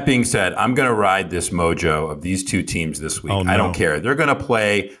 That being said, I'm going to ride this mojo of these two teams this week. Oh, no. I don't care. They're going to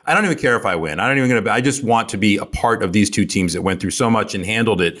play. I don't even care if I win. I just want to be a part of these two teams that went through so much and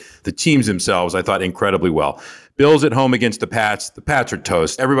handled it. The teams themselves, I thought, incredibly well. Bills at home against the Pats. The Pats are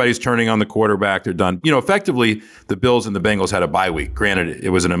toast. Everybody's turning on the quarterback. They're done. Effectively, the Bills and the Bengals had a bye week. Granted, it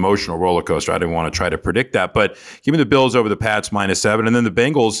was an emotional roller coaster. I didn't want to try to predict that. But give me the Bills over the Pats -7. And then the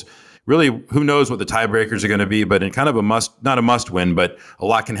Bengals, really, who knows what the tiebreakers are going to be, but in kind of not a must win, but a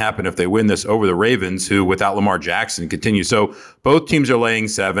lot can happen if they win this over the Ravens, who without Lamar Jackson continue. So both teams are laying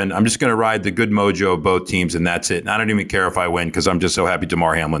 7. I'm just going to ride the good mojo of both teams, and that's it. And I don't even care if I win because I'm just so happy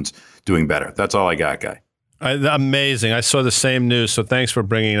Damar Hamlin's doing better. That's all I got, guy. Amazing. I saw the same news, so thanks for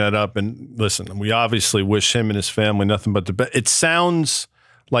bringing that up. And listen, we obviously wish him and his family nothing but the best. It sounds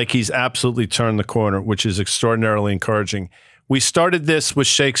like he's absolutely turned the corner, which is extraordinarily encouraging. We started this with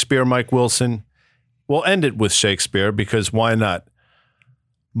Shakespeare, Mike Wilson. We'll end it with Shakespeare because why not?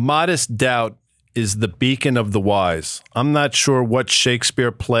 Modest doubt is the beacon of the wise. I'm not sure what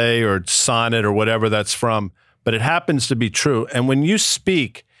Shakespeare play or sonnet or whatever that's from, but it happens to be true. And when you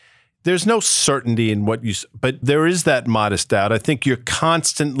speak, there's no certainty in what you, but there is that modest doubt. I think you're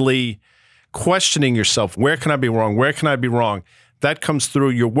constantly questioning yourself. Where can I be wrong? Where can I be wrong? That comes through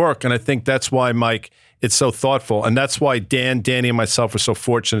your work. And I think that's why, Mike, it's so thoughtful. And that's why Danny, and myself are so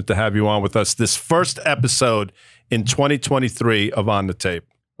fortunate to have you on with us this first episode in 2023 of On the Tape.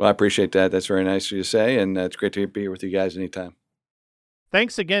 Well, I appreciate that. That's very nice of you to say. And it's great to be here with you guys anytime.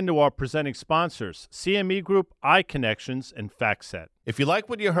 Thanks again to our presenting sponsors, CME Group, iConnections, and FactSet. If you like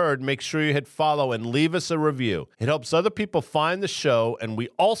what you heard, make sure you hit follow and leave us a review. It helps other people find the show, and we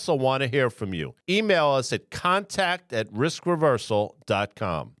also want to hear from you. Email us at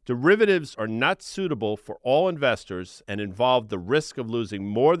contact@riskreversal.com. Derivatives are not suitable for all investors and involve the risk of losing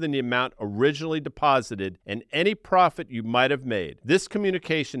more than the amount originally deposited and any profit you might have made. This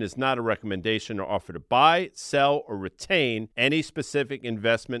communication is not a recommendation or offer to buy, sell, or retain any specific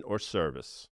investment or service.